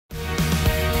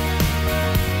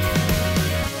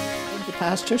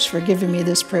pastors, for giving me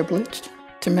this privilege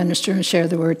to minister and share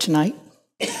the word tonight.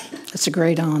 It's a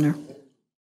great honor,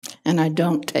 and I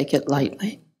don't take it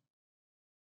lightly.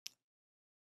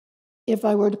 If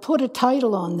I were to put a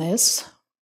title on this,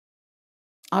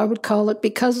 I would call it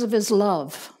Because of His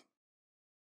Love.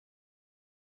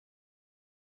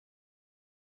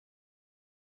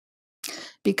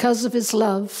 Because of His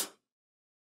love,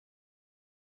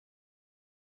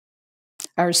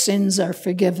 our sins are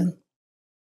forgiven.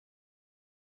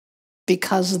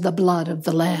 Because of the blood of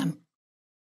the Lamb.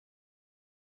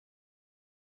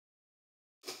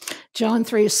 John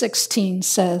 3:16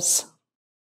 says,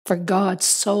 "For God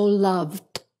so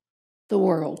loved the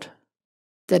world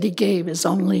that He gave His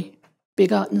only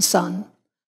begotten Son,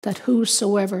 that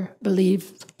whosoever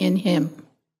believed in Him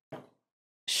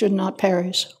should not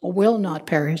perish, or will not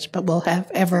perish, but will have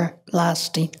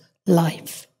everlasting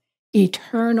life."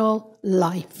 Eternal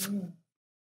life.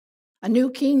 A new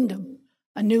kingdom.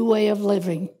 A new way of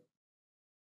living,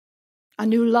 a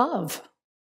new love,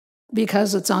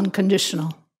 because it's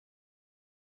unconditional.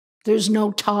 There's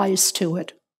no ties to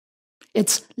it.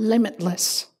 It's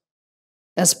limitless,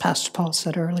 as Pastor Paul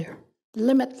said earlier.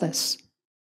 Limitless.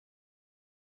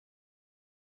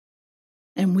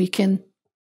 And we can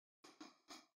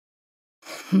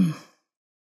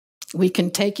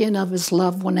take in of His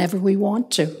love whenever we want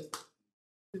to.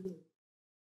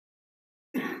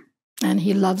 And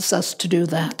He loves us to do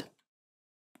that.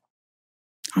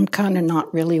 I'm kind of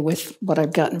not really with what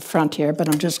I've got in front here, but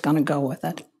I'm just going to go with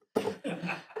it.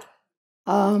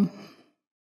 I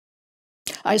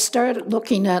started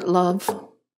looking at love,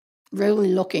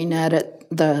 really looking at it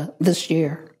this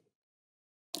year,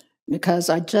 because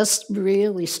I just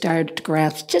really started to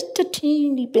grasp just a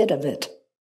teeny bit of it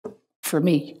for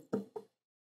me,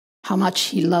 how much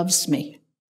He loves me.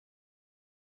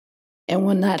 And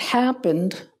when that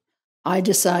happened, I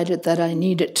decided that I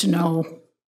needed to know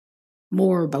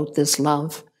more about this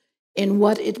love and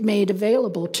what it made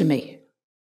available to me.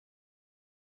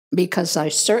 Because I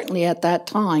certainly at that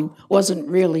time wasn't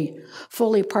really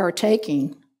fully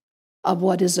partaking of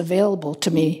what is available to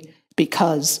me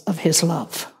because of His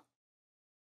love.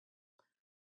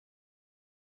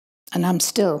 And I'm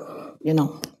still,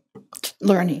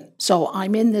 learning. So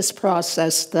I'm in this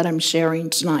process that I'm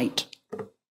sharing tonight.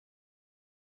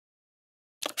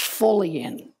 Fully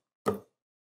in.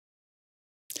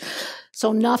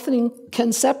 So nothing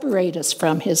can separate us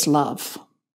from His love.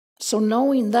 So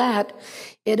knowing that,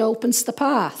 it opens the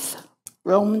path.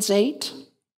 Romans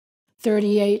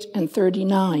 8:38 and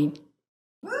 39.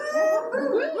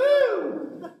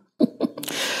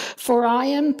 For I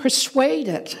am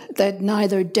persuaded that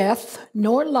neither death,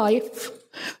 nor life,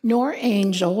 nor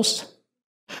angels,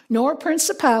 nor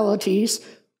principalities,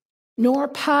 nor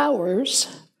powers,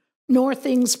 nor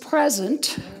things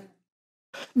present,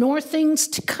 nor things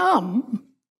to come,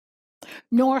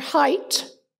 nor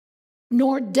height,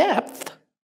 nor depth,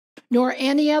 nor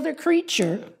any other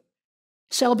creature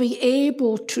shall be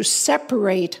able to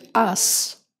separate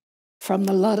us from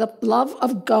the love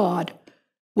of God,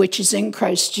 which is in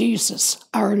Christ Jesus,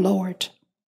 our Lord.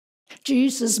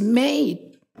 Jesus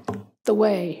made the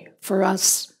way for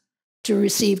us to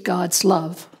receive God's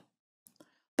love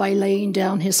by laying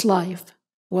down His life,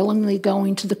 willingly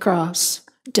going to the cross,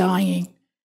 dying,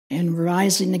 and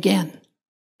rising again.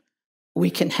 We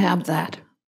can have that.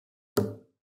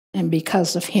 And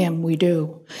because of Him, we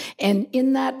do. And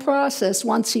in that process,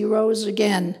 once He rose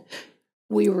again,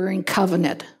 we were in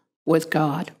covenant with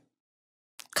God.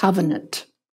 Covenant.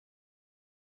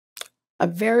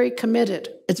 It's very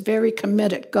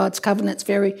committed. God's covenant's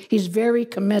He's very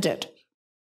committed.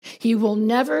 He will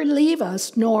never leave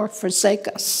us nor forsake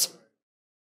us.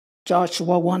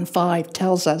 Joshua 1:5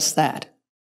 tells us that.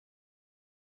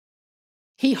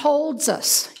 He holds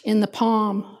us in the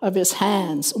palm of His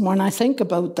hands. When I think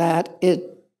about that,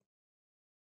 it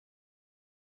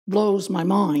blows my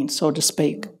mind, so to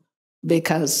speak,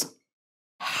 because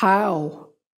how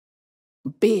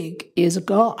big is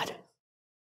God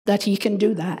that He can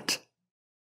do that?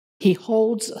 He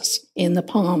holds us in the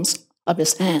palms of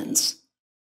His hands.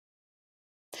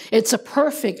 It's a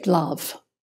perfect love.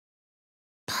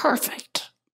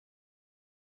 Perfect.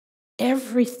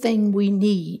 Everything we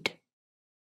need,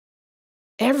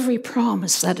 every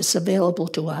promise that is available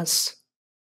to us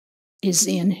is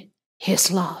in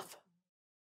His love.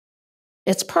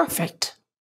 It's perfect.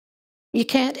 You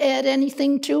can't add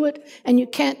anything to it, and you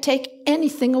can't take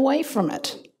anything away from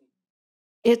it.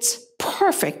 It's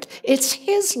perfect. It's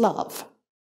His love.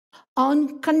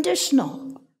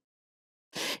 Unconditional.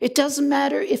 It doesn't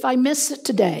matter if I miss it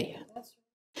today.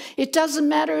 It doesn't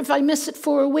matter if I miss it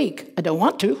for a week. I don't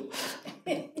want to.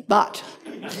 But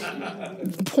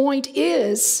the point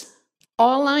is,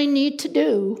 all I need to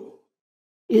do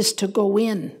is to go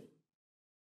in.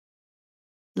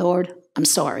 Lord, I'm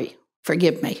sorry.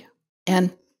 Forgive me.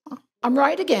 And I'm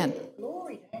right again.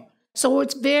 So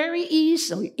it's very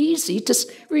easy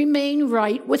to remain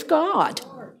right with God.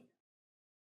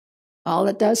 All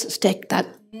it does is take that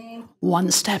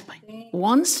one step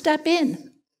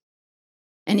in,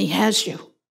 and he has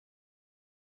you.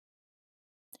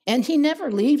 And he never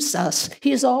leaves us.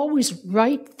 He is always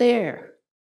right there.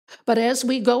 But as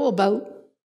we go about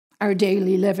our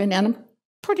daily living, and I'm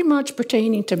pretty much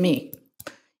pertaining to me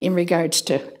in regards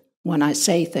to when I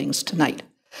say things tonight,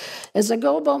 as I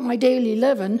go about my daily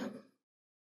living,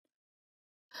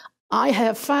 I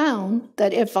have found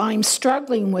that if I'm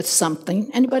struggling with something,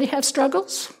 anybody have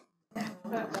struggles?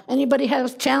 Anybody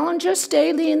have challenges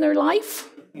daily in their life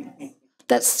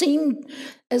that seem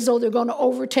as though they're going to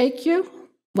overtake you?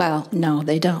 Well, no,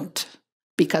 they don't,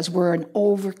 because we're an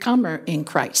overcomer in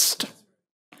Christ.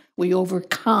 We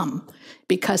overcome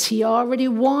because he already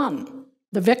won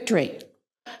the victory.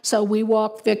 So we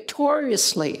walk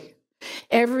victoriously.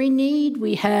 Every need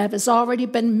we have has already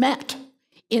been met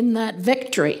in that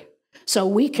victory. So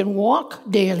we can walk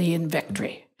daily in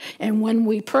victory. And when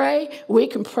we pray, we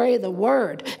can pray the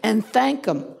word and thank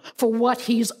him for what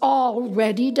he's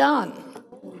already done.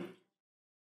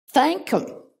 Thank him.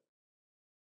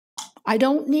 I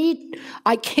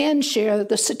can share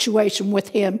the situation with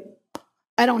him.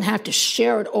 I don't have to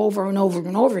share it over and over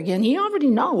and over again. He already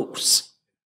knows.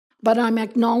 But I'm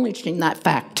acknowledging that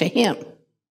fact to him.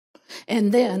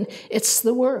 And then it's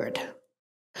the word.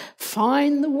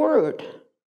 Find the word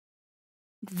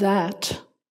that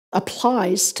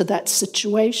applies to that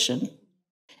situation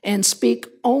and speak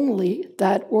only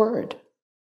that word.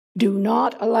 Do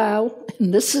not allow,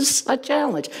 and this is a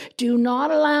challenge, do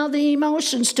not allow the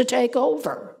emotions to take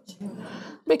over,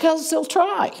 because they'll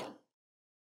try.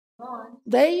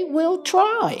 They will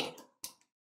try.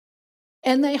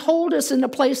 And they hold us in a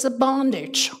place of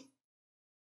bondage.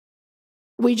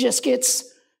 We just get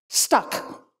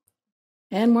stuck.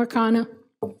 And we're kind of,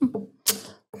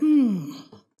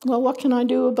 well, what can I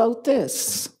do about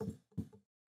this?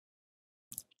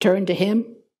 Turn to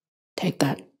him, take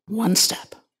that one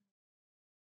step.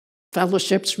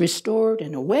 Fellowship's restored,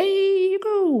 and away you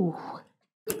go.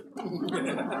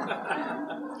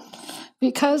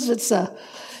 Because it's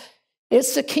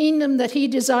a kingdom that he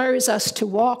desires us to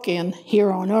walk in here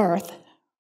on earth,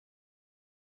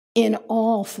 in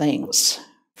all things.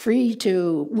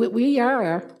 We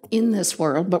are in this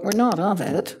world, but we're not of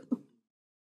it.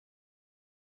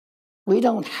 We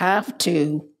don't have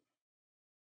to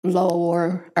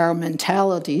lower our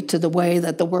mentality to the way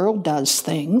that the world does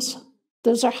things.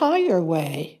 There's a higher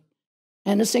way,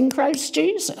 and it's in Christ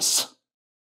Jesus.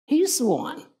 He's the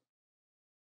one.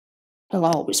 He'll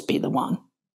always be the one.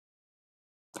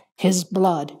 His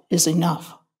blood is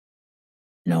enough.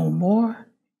 No more,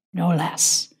 no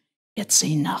less. It's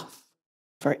enough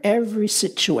for every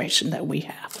situation that we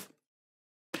have.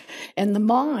 And the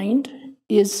mind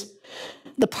is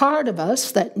the part of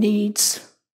us that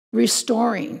needs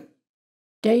restoring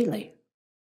daily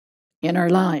in our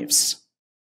lives.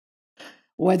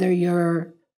 Whether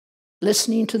you're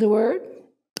listening to the word,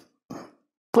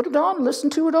 put it on, listen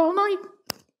to it all night.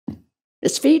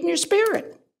 It's feeding your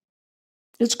spirit.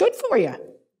 It's good for you.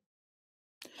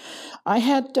 I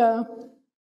had,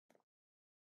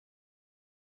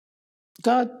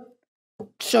 God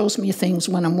shows me things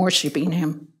when I'm worshiping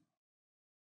him.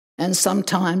 And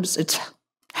sometimes it's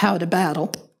how to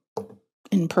battle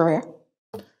in prayer.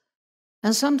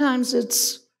 And sometimes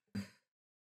it's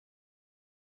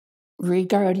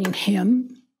regarding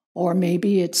him, or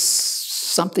maybe it's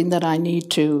something that I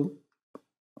need to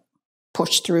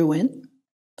push through in.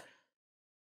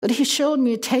 But he showed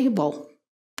me a table.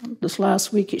 This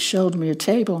last week he showed me a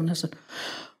table, and I said,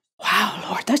 wow,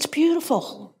 Lord, that's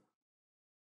beautiful.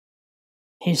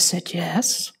 He said,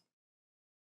 yes.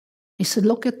 He said,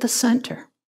 look at the center.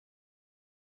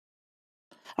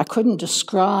 I couldn't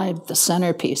describe the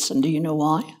centerpiece, and do you know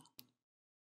why?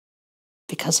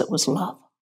 Because it was love.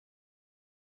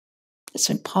 It's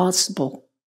impossible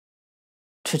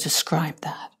to describe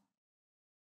that.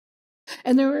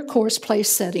 And there were, of course, place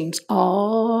settings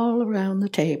all around the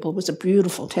table. It was a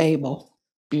beautiful table.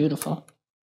 Beautiful.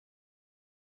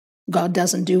 God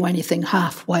doesn't do anything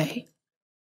halfway.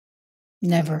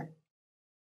 Never.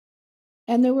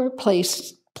 And there were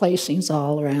placings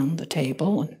all around the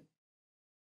table. And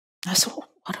I said, well,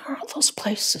 what are all those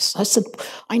places? I said,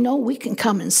 I know we can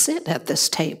come and sit at this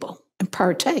table and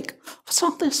partake. What's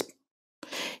all this?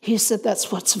 He said,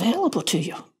 that's what's available to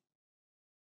you.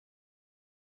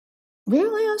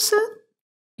 Really, I said?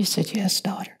 He said, yes,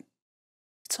 daughter.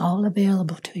 It's all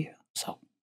available to you. So,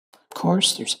 of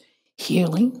course, there's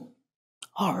healing,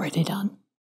 already done.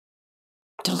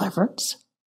 Deliverance,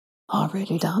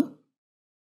 already done.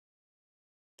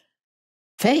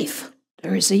 Faith,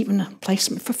 there is even a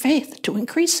placement for faith to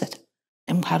increase it.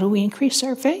 And how do we increase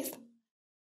our faith?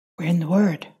 We're in the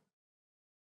Word.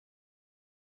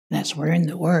 And as we're in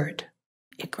the Word,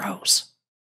 it grows.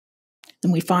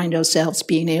 And we find ourselves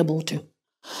being able to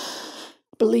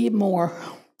believe more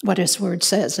what His Word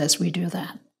says as we do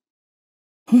that.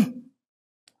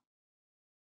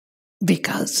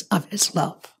 Because of His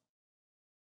love.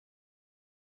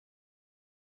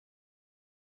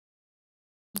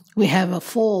 We have a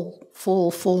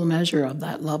full measure of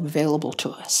that love available to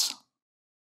us.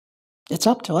 It's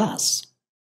up to us,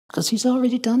 because He's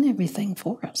already done everything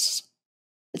for us.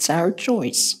 It's our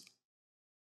choice.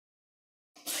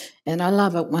 And I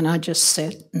love it when I just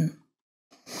sit and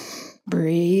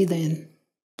breathe in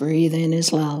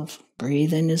His love,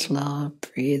 breathe in His love,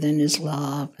 breathe in His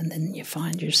love, and then you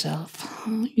find yourself,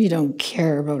 you don't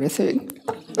care about a thing.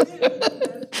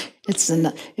 It's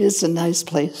a nice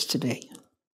place to be.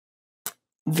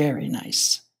 Very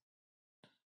nice.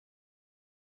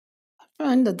 I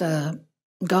find that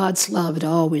God's love, it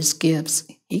always gives.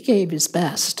 He gave His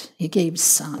best. He gave His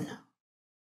Son.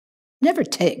 Never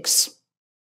takes.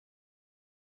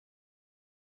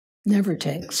 Never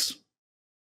takes.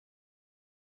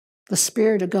 The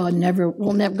Spirit of God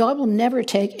God will never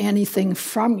take anything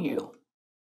from you.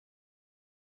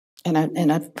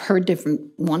 And I've heard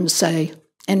different ones say,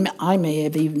 and I may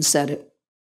have even said it,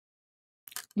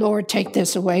 Lord, take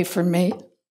this away from me.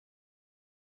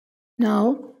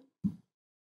 No.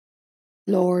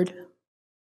 Lord,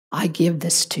 I give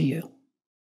this to you.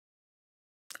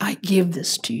 I give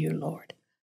this to you, Lord.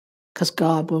 Because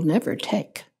God will never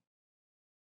take.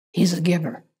 He's a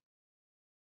giver.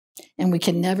 And we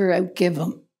can never outgive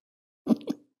Him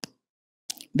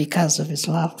because of His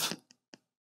love.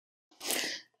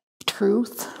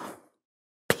 Truth,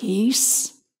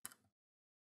 peace,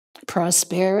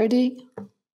 prosperity,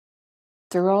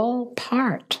 they're all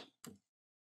part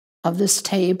of this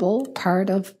table, part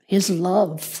of His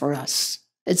love for us.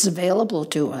 It's available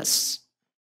to us.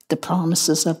 The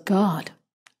promises of God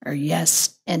are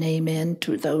yes and amen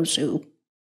to those who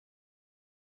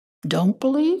don't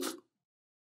believe.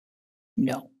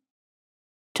 No,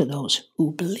 to those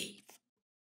who believe.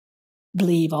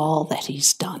 Believe all that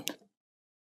He's done.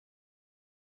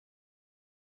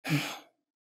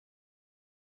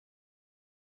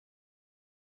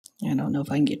 I don't know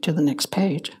if I can get to the next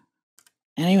page.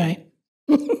 Anyway,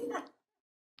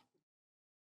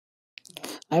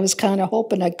 I was kind of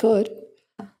hoping I could.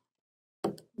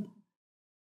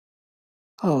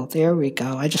 Oh, there we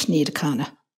go. I just need to kind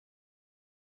of.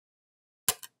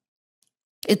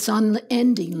 It's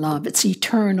unending love. It's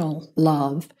eternal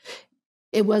love.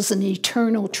 It was an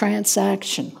eternal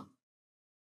transaction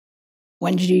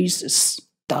when Jesus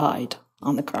died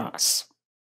on the cross.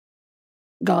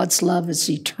 God's love is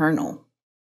eternal,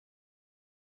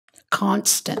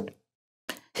 constant.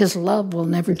 His love will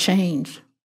never change.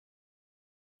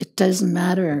 It doesn't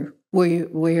matter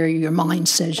where your mind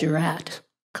says you're at,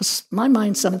 because my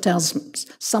mind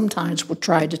sometimes will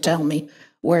try to tell me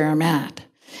where I'm at,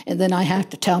 and then I have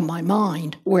to tell my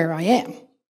mind where I am.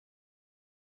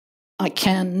 I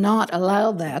cannot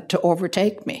allow that to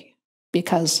overtake me,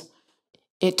 because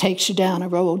it takes you down a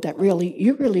road that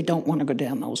you really don't want to go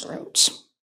down those roads.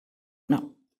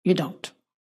 No, you don't.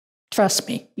 Trust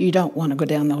me, you don't want to go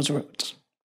down those roads.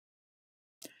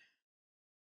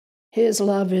 His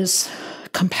love is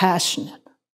compassionate.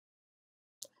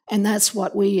 And that's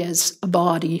what we as a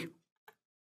body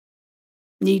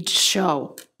need to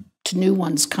show to new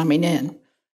ones coming in.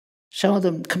 Show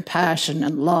them compassion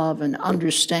and love and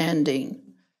understanding.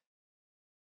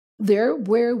 They're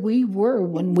where we were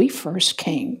when we first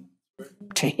came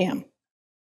to Him.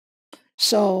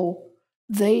 So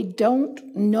they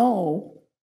don't know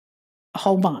a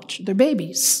whole bunch. They're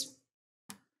babies.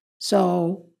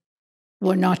 So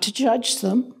we're not to judge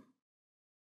them.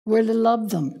 We're to love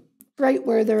them right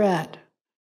where they're at.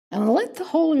 And let the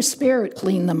Holy Spirit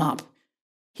clean them up.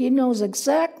 He knows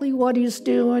exactly what He's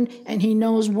doing, and He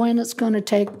knows when it's going to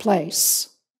take place.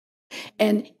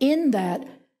 And in that,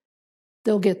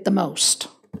 they'll get the most,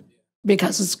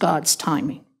 because it's God's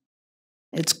timing.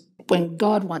 It's when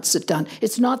God wants it done.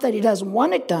 It's not that He doesn't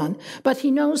want it done, but He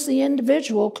knows the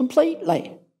individual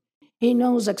completely. He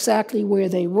knows exactly where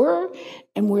they were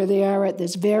and where they are at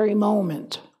this very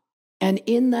moment. And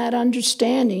in that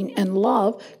understanding and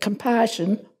love,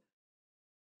 compassion,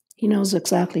 he knows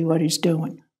exactly what he's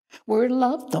doing. We're to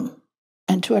love them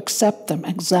and to accept them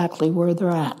exactly where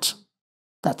they're at.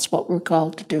 That's what we're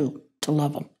called to do, to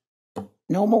love them.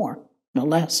 No more, no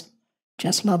less.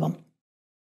 Just love them.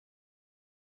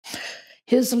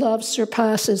 His love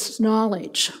surpasses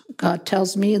knowledge. God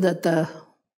tells me that the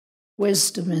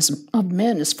wisdom of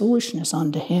men is foolishness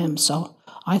unto him. So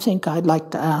I think I'd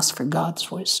like to ask for God's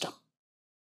wisdom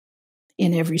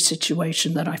in every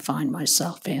situation that I find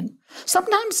myself in.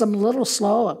 Sometimes I'm a little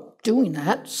slow at doing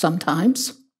that.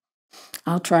 Sometimes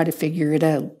I'll try to figure it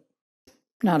out.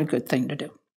 Not a good thing to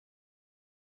do.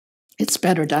 It's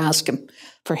better to ask him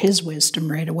for his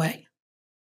wisdom right away.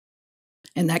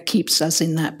 And that keeps us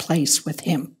in that place with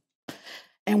him.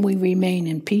 And we remain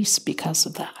in peace because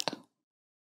of that.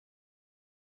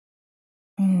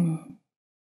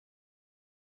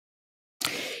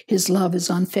 His love is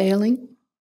unfailing.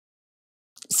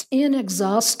 It's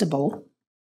inexhaustible.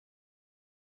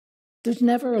 There's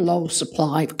never a low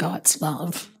supply of God's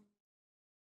love.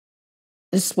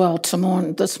 This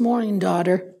morning,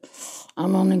 daughter,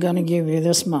 I'm only going to give you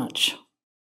this much.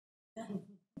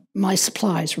 My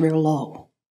supply's real low.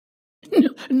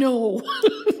 No.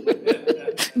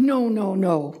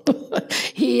 No.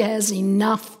 He has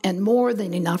enough and more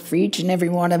than enough for each and every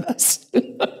one of us.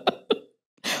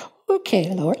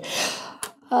 Okay, Lord.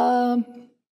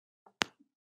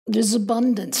 There's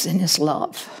abundance in his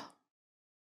love.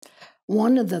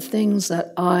 One of the things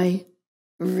that I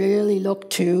really look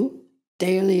to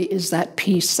daily is that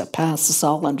peace that passes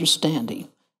all understanding,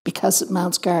 because it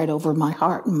mounts guard over my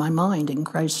heart and my mind in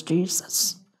Christ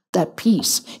Jesus. That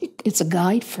peace, it's a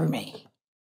guide for me.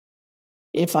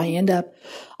 If I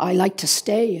like to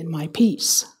stay in my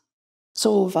peace.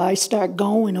 So if I start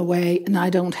going away and I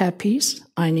don't have peace,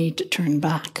 I need to turn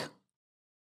back,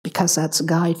 because that's a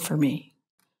guide for me.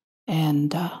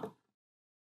 And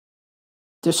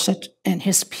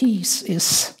his peace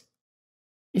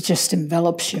it just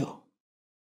envelops you.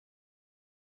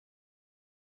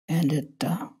 And it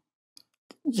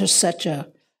just such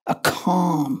a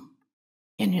calm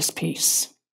in his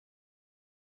peace.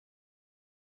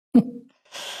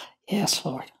 Yes,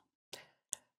 Lord.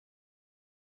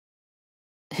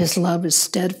 His love is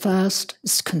steadfast,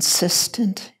 it's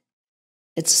consistent,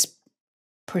 it's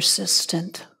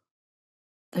persistent.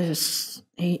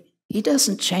 He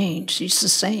doesn't change. He's the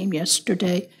same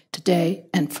yesterday, today,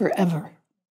 and forever.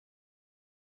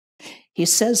 He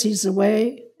says he's the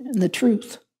way and the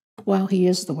truth. Well, he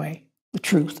is the way, the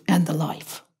truth, and the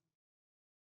life.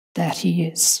 That he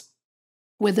is.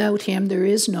 Without him, there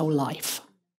is no life.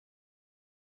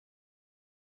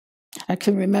 I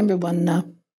can remember when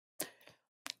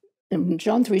in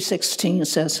John 3:16 it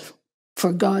says,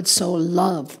 "For God so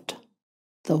loved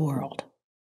the world."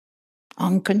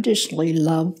 Unconditionally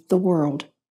loved the world.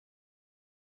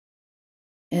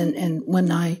 And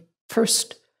when I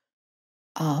first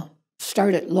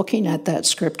started looking at that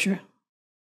scripture,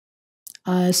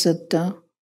 I said,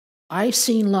 I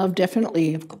seen love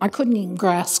differently. I couldn't even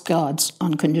grasp God's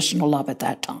unconditional love at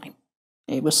that time.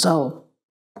 It was so,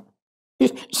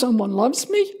 someone loves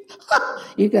me?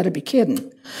 You got to be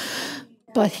kidding.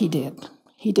 But he did.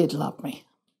 He did love me.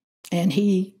 And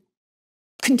he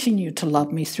continued to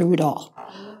love me through it all.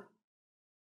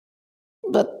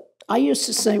 But I used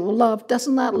to say, well,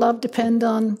 doesn't that love depend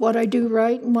on what I do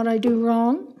right and what I do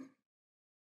wrong?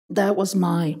 That was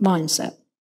my mindset.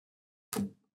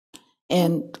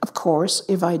 And of course,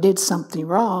 if I did something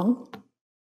wrong,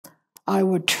 I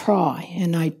would try,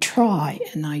 and I'd try,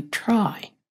 and I'd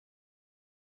try.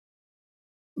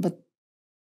 But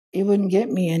it wouldn't get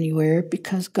me anywhere,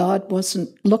 because God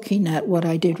wasn't looking at what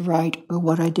I did right or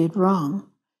what I did wrong.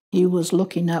 He was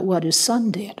looking at what his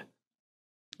son did,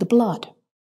 the blood.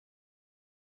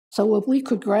 So if we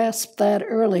could grasp that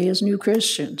early as new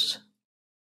Christians,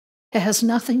 it has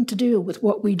nothing to do with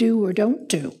what we do or don't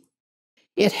do.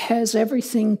 It has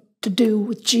everything to do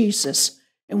with Jesus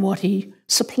and what he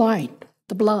supplied,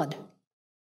 the blood.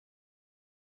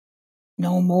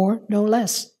 No more, no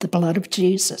less. The blood of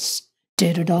Jesus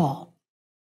did it all.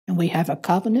 And we have a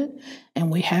covenant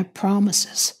and we have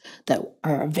promises that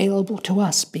are available to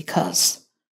us because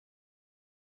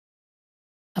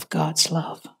of God's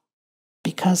love,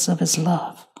 because of his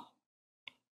love.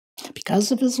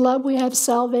 Because of his love, we have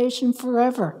salvation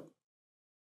forever.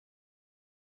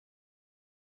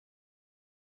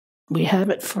 We have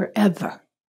it forever.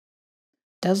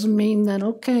 Doesn't mean that,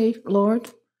 okay,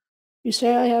 Lord, you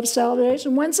say I have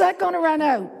salvation. When's that going to run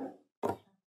out?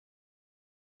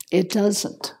 It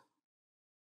doesn't.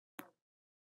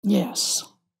 Yes.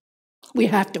 We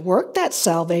have to work that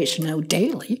salvation out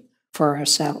daily for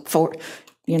ourselves,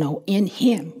 in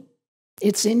Him.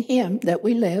 It's in Him that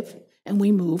we live and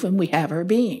we move and we have our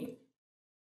being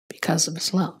because of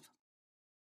His love.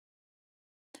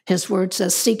 His word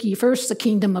says, seek ye first the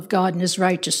kingdom of God and His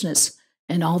righteousness,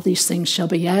 and all these things shall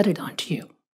be added unto you.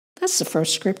 That's the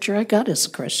first scripture I got as a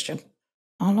Christian.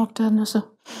 I looked at it and I said,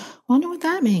 wonder what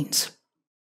that means.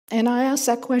 And I asked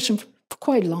that question for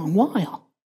quite a long while.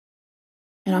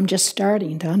 And I'm just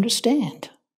starting to understand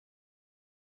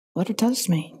what it does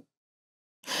mean.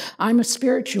 I'm a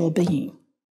spiritual being.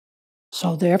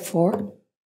 So therefore,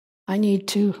 I need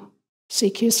to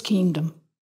seek His kingdom,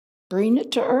 bring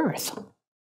it to earth,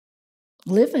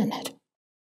 live in it,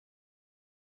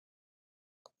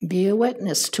 be a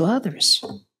witness to others.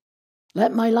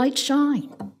 Let my light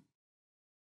shine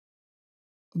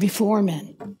before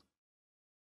men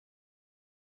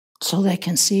so they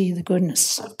can see the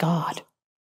goodness of God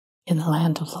in the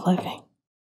land of the living.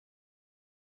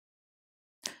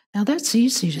 Now that's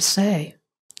easy to say.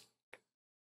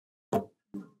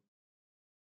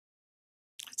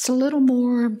 It's a little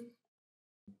more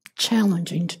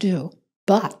challenging to do,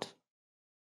 but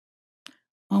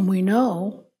when we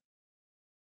know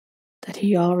that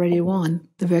He already won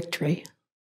the victory,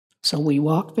 so we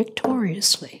walk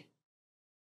victoriously.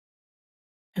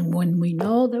 And when we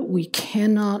know that we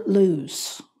cannot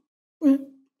lose,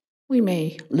 we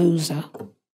may lose a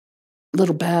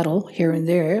little battle here and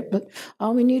there, but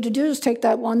all we need to do is take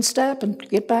that one step and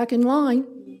get back in line,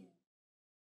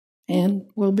 and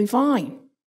we'll be fine.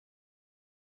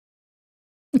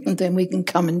 And then we can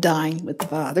come and dine with the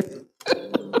Father.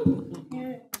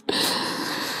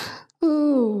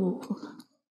 Ooh.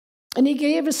 And He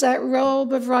gave us that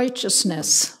robe of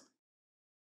righteousness.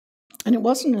 And it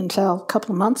wasn't until a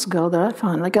couple of months ago that I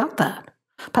finally got that.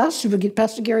 Pastor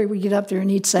Gary would get up there and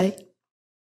he'd say,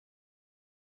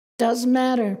 doesn't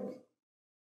matter.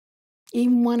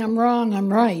 Even when I'm wrong,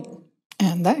 I'm right.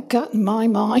 And that got in my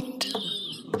mind.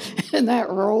 And that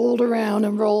rolled around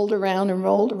and rolled around and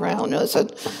rolled around. And I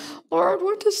said, Lord,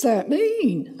 what does that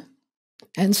mean?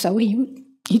 And so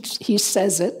he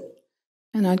says it.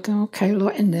 And I'd go, okay,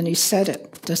 Lord. And then He said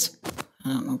it just, I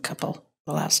don't know, a couple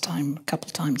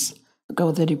times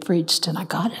ago that He preached, and I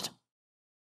got it.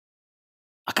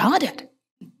 I got it.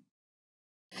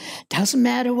 Doesn't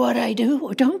matter what I do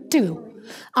or don't do.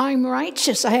 I'm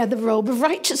righteous. I had the robe of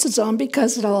righteousness on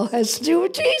because it all has to do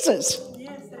with Jesus.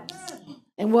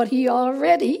 And what He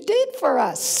already did for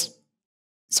us.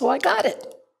 So I got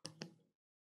it.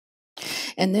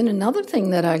 And then another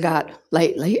thing that I got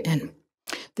lately, and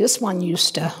this one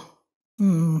used to,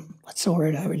 what's the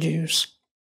word I would use?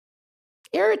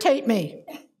 Irritate me.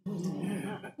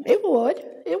 It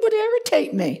would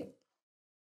irritate me.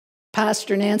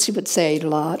 Pastor Nancy would say it a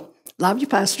lot. Love you,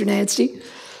 Pastor Nancy.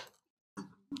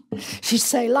 She'd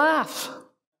say, laugh.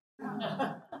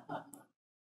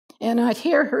 And I'd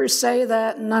hear her say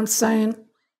that, and I'm saying,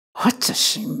 what does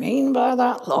she mean by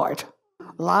that, Lord?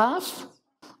 Laugh?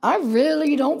 I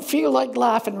really don't feel like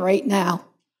laughing right now.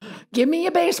 Give me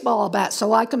a baseball bat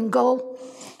so I can go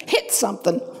hit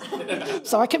something,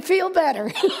 so I can feel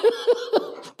better.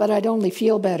 But I'd only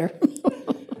feel better.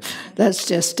 That's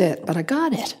just it. But I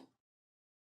got it.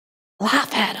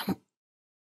 Laugh at Him.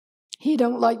 He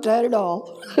don't like that at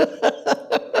all.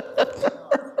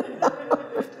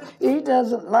 He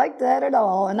doesn't like that at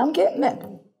all, and I'm getting it.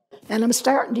 And I'm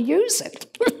starting to use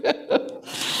it.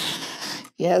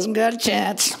 He hasn't got a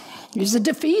chance. He's a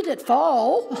defeated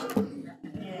foe.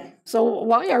 So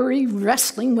why are we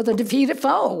wrestling with a defeated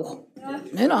foe?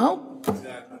 You know.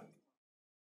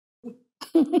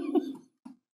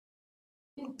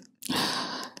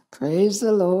 Praise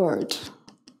the Lord.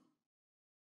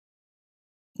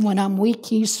 When I'm weak,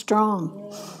 He's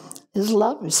strong. His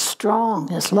love is strong.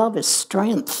 His love is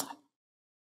strength.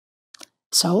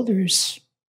 So there's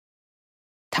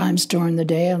times during the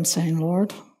day I'm saying,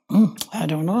 Lord, I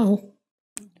don't know.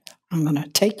 I'm going to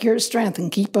take your strength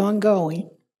and keep on going.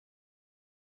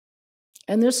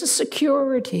 And there's a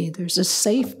security. There's a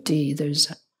safety.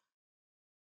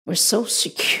 We're so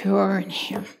secure in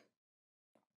Him.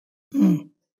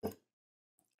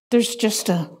 There's just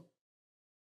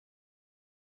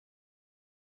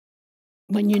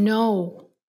when you know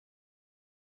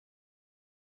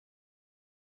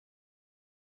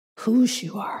whose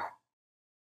you are,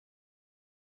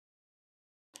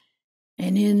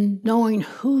 and in knowing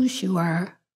whose you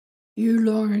are, you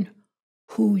learn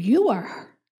who you are.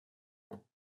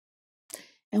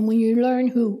 And when you learn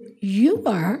who you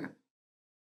are,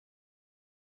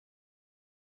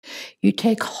 you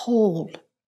take hold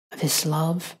of His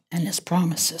love and His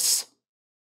promises.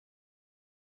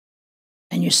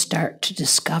 and you start to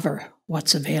discover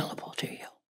what's available to you.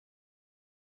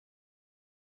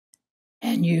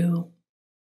 And you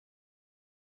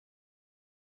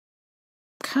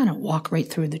kind of walk right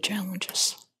through the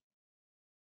challenges.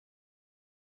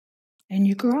 And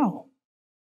you grow.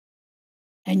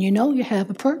 And you know you have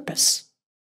a purpose.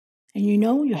 And you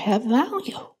know you have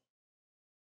value.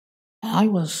 And I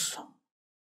was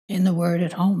in the Word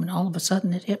at home, and all of a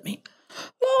sudden it hit me.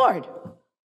 Lord,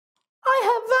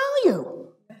 I have value.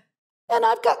 And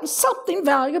I've gotten something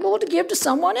valuable to give to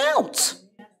someone else.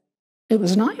 It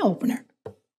was an eye-opener.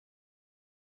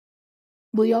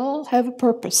 We all have a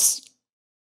purpose.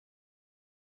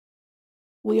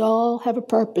 We all have a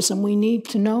purpose, and we need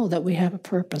to know that we have a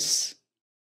purpose.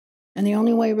 And the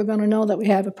only way we're going to know that we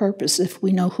have a purpose is if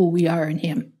we know who we are in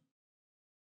Him.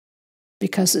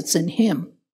 Because it's in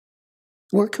Him.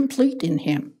 We're complete in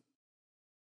Him.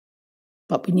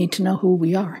 But we need to know who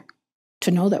we are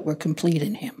to know that we're complete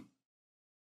in Him.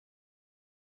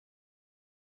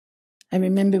 I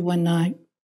remember when I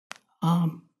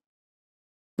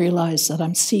realized that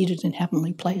I'm seated in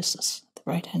heavenly places, at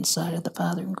the right-hand side of the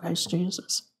Father in Christ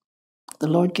Jesus. The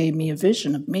Lord gave me a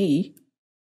vision of me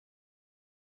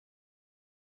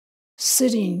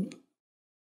sitting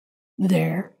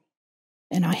there,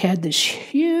 and I had this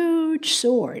huge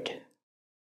sword,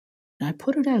 and I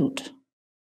put it out,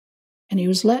 and He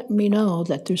was letting me know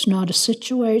that there's not a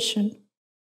situation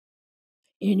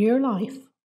in your life,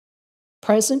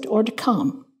 present or to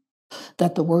come,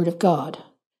 that the Word of God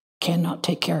cannot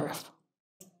take care of.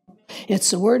 It's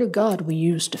the Word of God we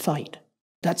use to fight.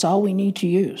 That's all we need to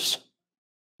use.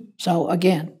 So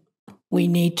again, we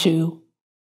need to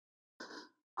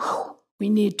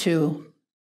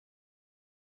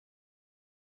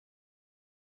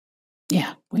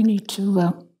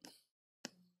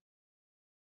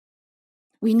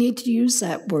use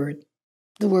that word,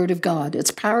 the Word of God.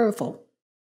 It's powerful.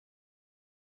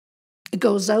 It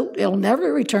goes out, it'll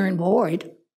never return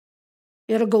void.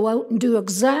 It'll go out and do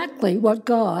exactly what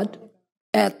God,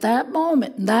 at that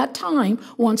moment, in that time,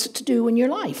 wants it to do in your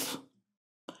life.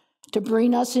 To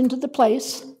bring us into the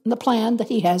place and the plan that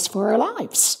He has for our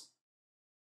lives.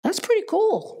 That's pretty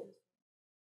cool.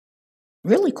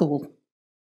 Really cool.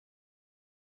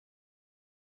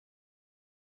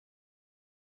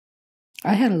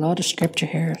 I had a lot of scripture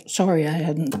here. Sorry, I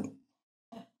hadn't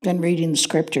been reading the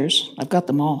scriptures. I've got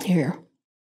them all here.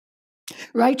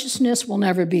 Righteousness will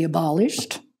never be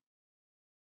abolished.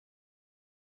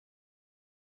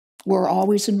 We're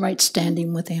always in right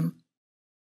standing with Him.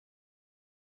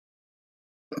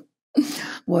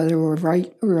 Whether we're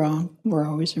right or wrong, we're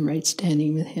always in right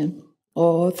standing with Him.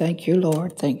 Oh, thank you,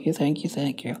 Lord. Thank you, thank you,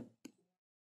 thank you.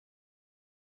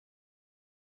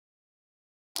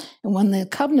 And when the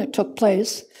covenant took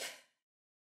place,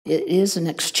 it is an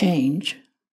exchange.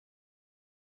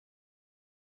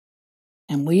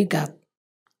 And we got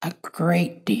a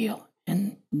great deal.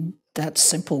 And that's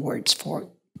simple words for it.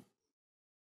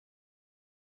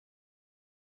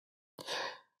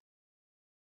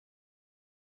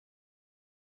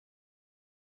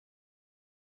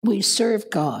 We serve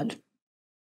God.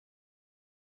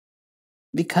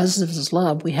 Because of His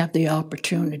love, we have the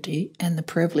opportunity and the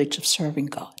privilege of serving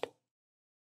God.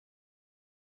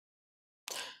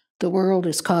 The world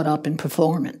is caught up in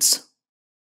performance.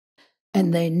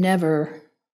 And they're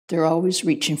always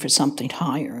reaching for something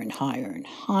higher and higher and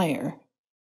higher.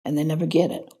 And they never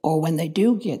get it. Or when they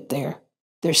do get there,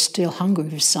 they're still hungry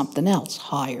for something else,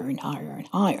 higher and higher and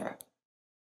higher.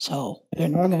 So they're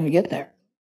not going to get there.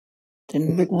 They're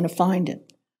never going to find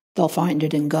it. They'll find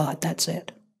it in God, that's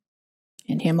it.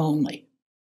 In Him only.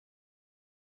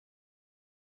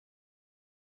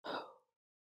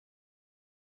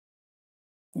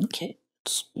 Okay,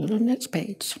 let's go to the next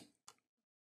page.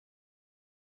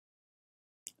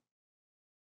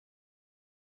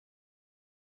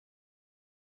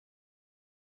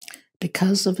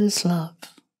 Because of His love,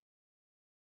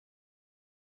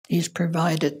 He's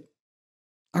provided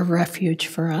a refuge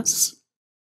for us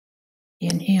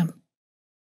in Him.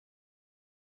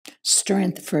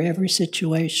 Strength for every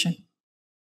situation.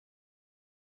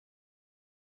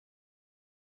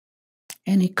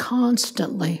 And He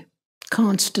constantly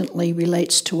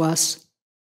relates to us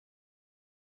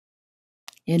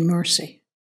in mercy.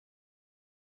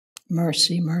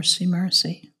 Mercy, mercy,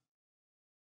 mercy.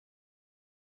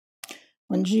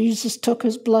 When Jesus took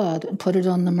His blood and put it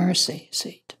on the mercy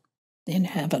seat in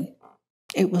heaven,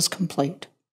 it was complete.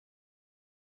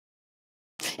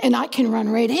 And I can run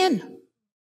right in,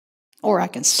 or I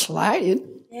can slide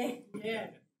in,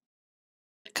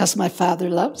 because my Father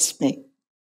loves me.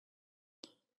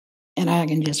 And I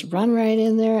can just run right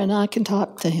in there and I can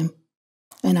talk to Him.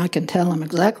 and I can tell him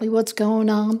exactly what's going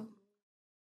on.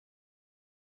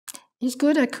 He's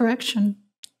good at correction,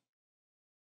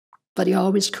 but he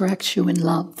always corrects you in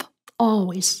love.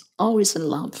 Always, always in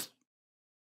love.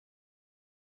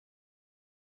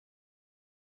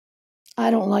 I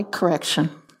don't like correction.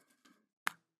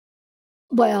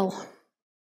 Well,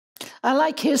 I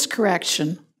like his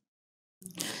correction.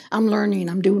 I'm learning.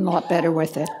 I'm doing a lot better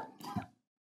with it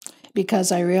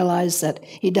because I realize that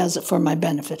he does it for my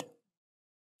benefit.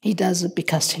 He does it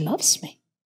because he loves me.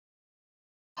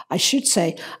 I should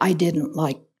say I didn't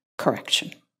like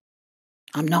correction.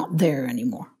 I'm not there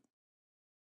anymore.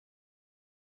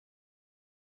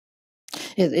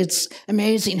 It's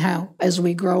amazing how, as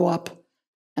we grow up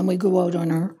and we go out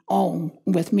on our own,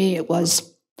 with me it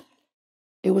was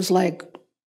like,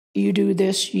 you do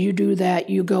this, you do that,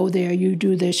 you go there, you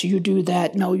do this, you do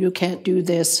that. No, you can't do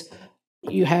this.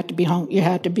 You have to be home. You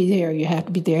have to be there. You have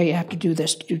to be there. You have to do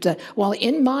this, do that. Well,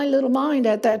 in my little mind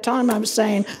at that time, I was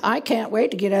saying, I can't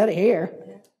wait to get out of here.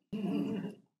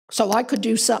 So I could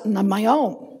do something on my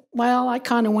own. Well, I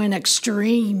kind of went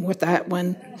extreme with that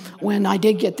when I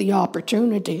did get the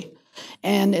opportunity.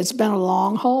 And it's been a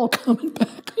long haul coming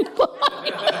back.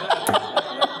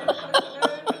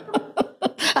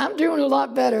 I'm doing a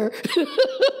lot better.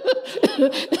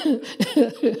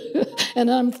 And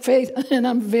I'm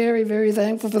very, very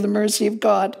thankful for the mercy of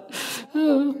God.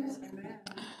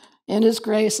 And his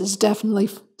grace is definitely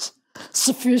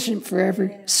sufficient for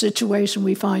every situation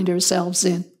we find ourselves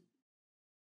in.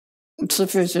 It's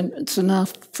sufficient. It's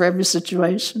enough for every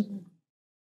situation.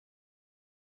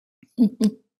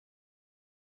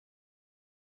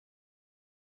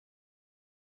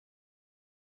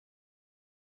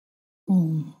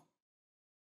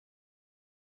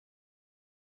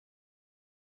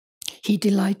 He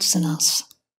delights in us.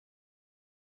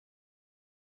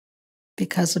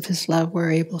 Because of his love,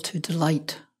 we're able to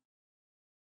delight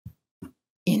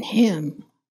in him.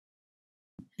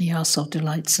 He also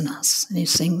delights in us, and he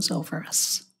sings over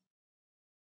us.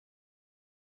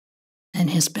 And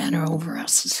his banner over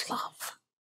us is love.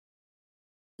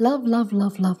 Love, love,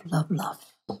 love, love, love,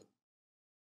 love.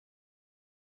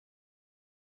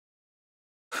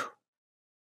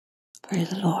 Praise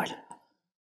the Lord.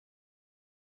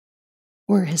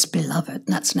 We're his beloved, and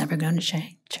that's never going to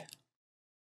change.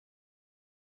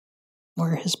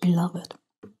 We're his beloved.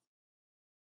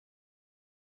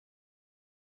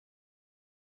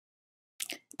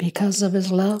 Because of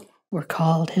his love, we're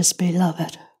called his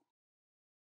beloved.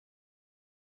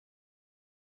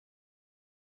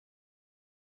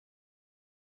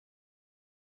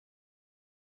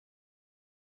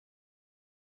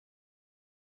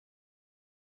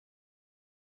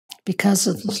 Because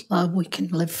of his love, we can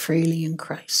live freely in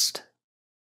Christ.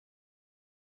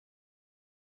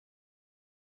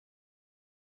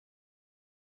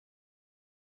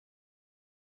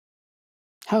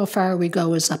 How far we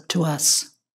go is up to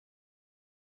us.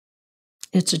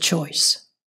 It's a choice.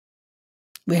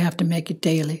 We have to make it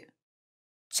daily.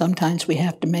 Sometimes we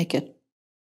have to make it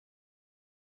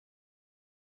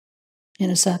in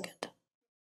a second.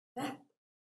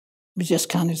 We just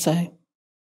kind of say,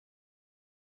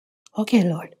 okay,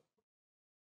 Lord.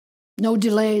 No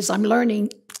delays. I'm learning.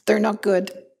 They're not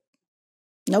good.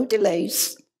 No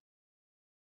delays.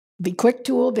 Be quick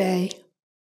to obey.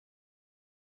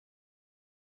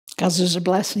 Because there's a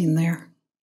blessing there.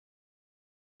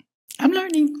 I'm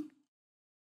learning.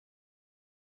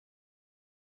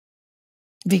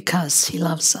 Because he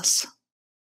loves us.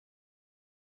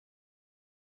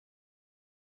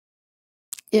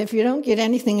 If you don't get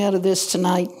anything out of this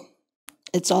tonight,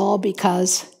 it's all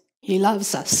because he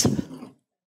loves us.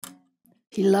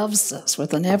 He loves us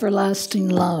with an everlasting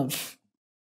love.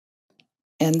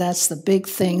 And that's the big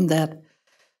thing that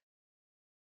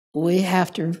we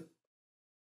have to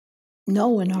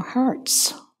know in our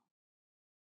hearts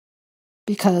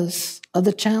because of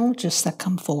the challenges that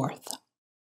come forth.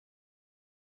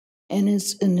 And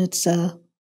it's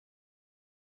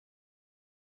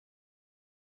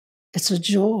a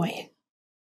joy.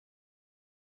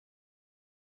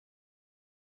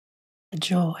 A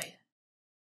joy.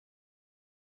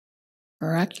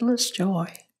 Miraculous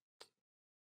joy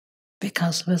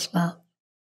because of his love.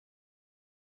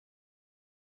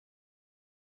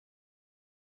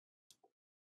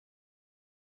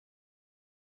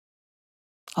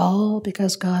 All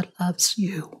because God loves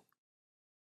you.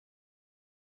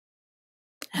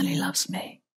 And he loves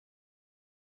me.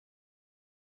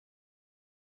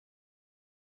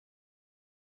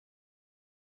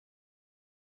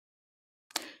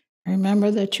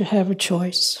 Remember that you have a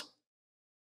choice.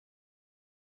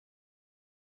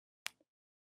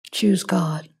 Choose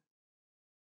God.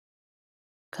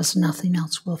 because nothing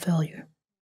else will fill you.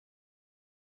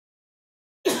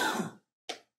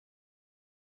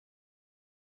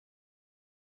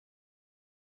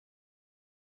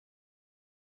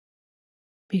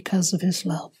 Because of his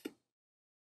love.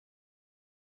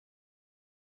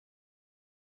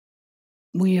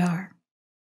 We are.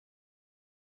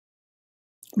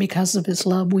 Because of his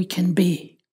love, we can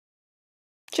be.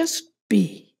 Just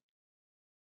be.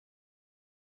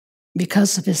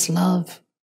 Because of his love,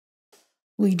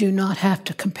 we do not have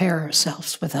to compare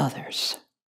ourselves with others.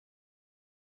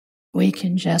 We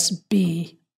can just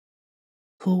be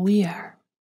who we are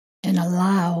and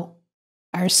allow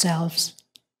ourselves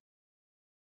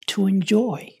to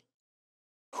enjoy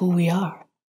who we are.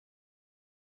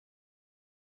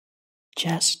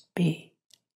 Just be.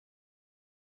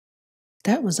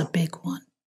 That was a big one.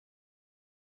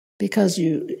 Because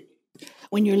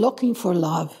when you're looking for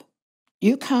love,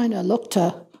 you kind of look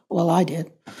to, well, I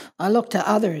did. I looked to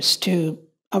others too.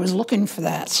 I was looking for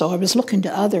that, so I was looking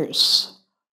to others.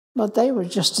 But they were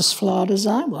just as flawed as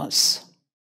I was.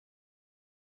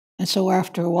 And so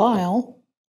after a while,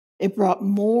 it brought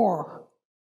more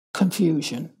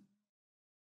confusion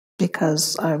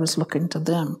because I was looking to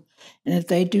them. And if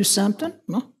they do something,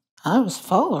 well, I was a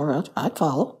follower. I'd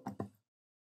follow.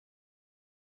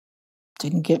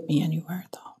 Didn't get me anywhere,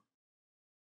 though.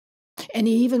 And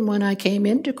even when I came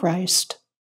into Christ,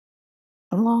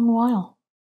 a long while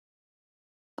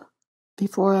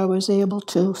before I was able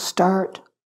to start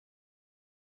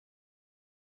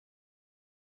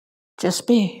just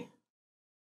be.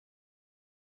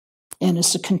 And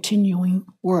it's a continuing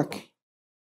work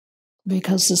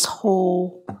because this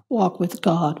whole walk with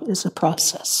God is a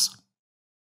process.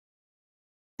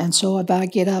 And so if I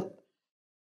get up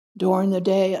during the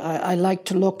day, I like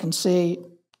to look and see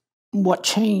what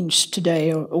changed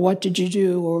today or what did you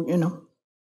do, or,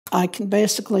 I can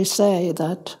basically say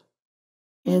that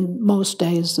in most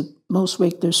days, most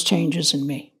weeks, there's changes in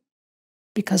me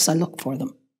because I look for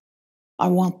them. I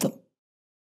want them.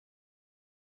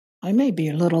 I may be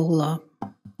a little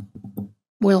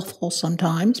willful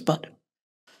sometimes, but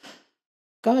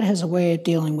God has a way of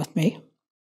dealing with me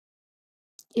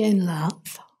in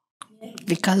love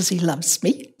because he loves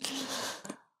me.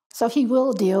 So he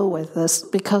will deal with this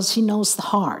because he knows the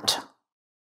heart.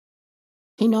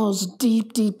 He knows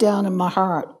deep, deep down in my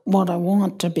heart what I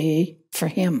want to be for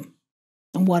him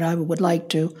and what I would like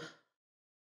to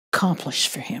accomplish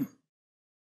for him.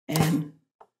 And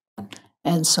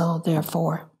so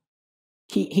therefore,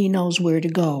 he knows where to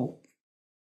go.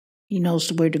 He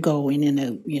knows where to go in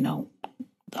the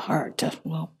heart to,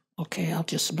 well, okay, I'll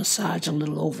just massage a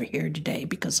little over here today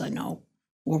because I know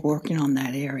we're working on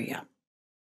that area.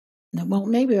 And then, well,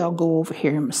 maybe I'll go over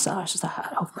here and massage the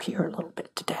heart over here a little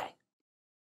bit today.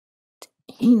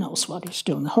 He knows what he's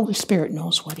doing. The Holy Spirit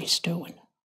knows what he's doing.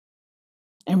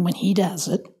 And when he does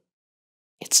it,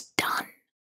 it's done.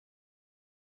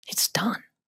 It's done.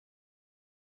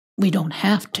 We don't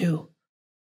have to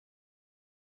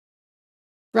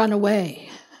run away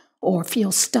or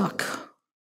feel stuck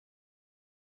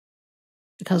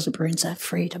because it brings that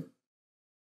freedom.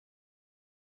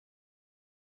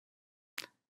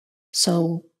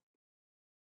 So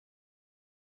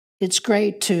it's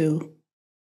great to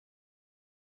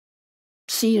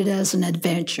see it as an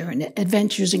adventure, and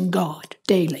adventures in God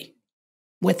daily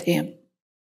with him,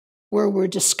 where we're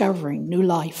discovering new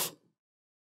life,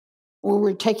 where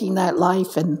we're taking that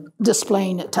life and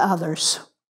displaying it to others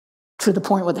to the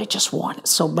point where they just want it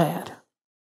so bad.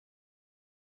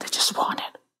 They just want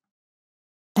it.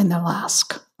 And they'll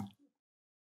ask.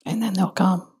 And then they'll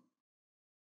come.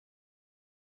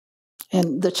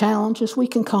 And the challenge is we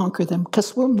can conquer them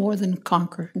because we're more than a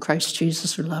conqueror in Christ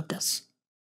Jesus who loved us.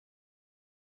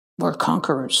 We're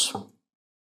conquerors.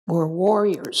 We're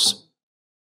warriors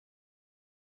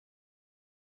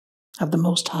of the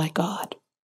Most High God.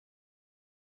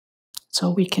 So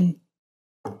we can,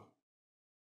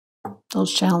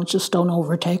 those challenges don't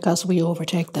overtake us, we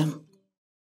overtake them.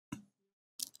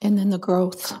 And then the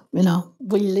growth, we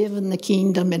live in the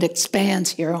kingdom, it expands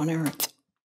here on earth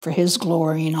for his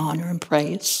glory and honor and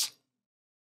praise.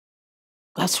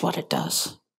 That's what it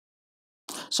does.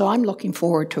 So I'm looking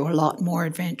forward to a lot more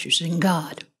adventures in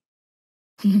God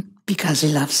because he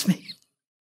loves me.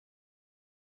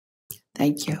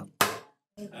 Thank you.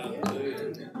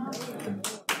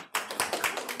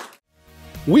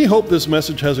 We hope this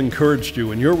message has encouraged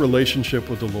you in your relationship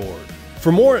with the Lord.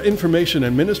 For more information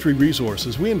and ministry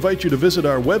resources, we invite you to visit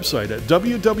our website at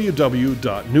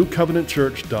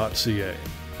www.newcovenantchurch.ca.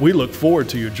 We look forward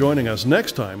to you joining us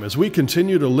next time as we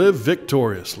continue to live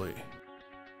victoriously.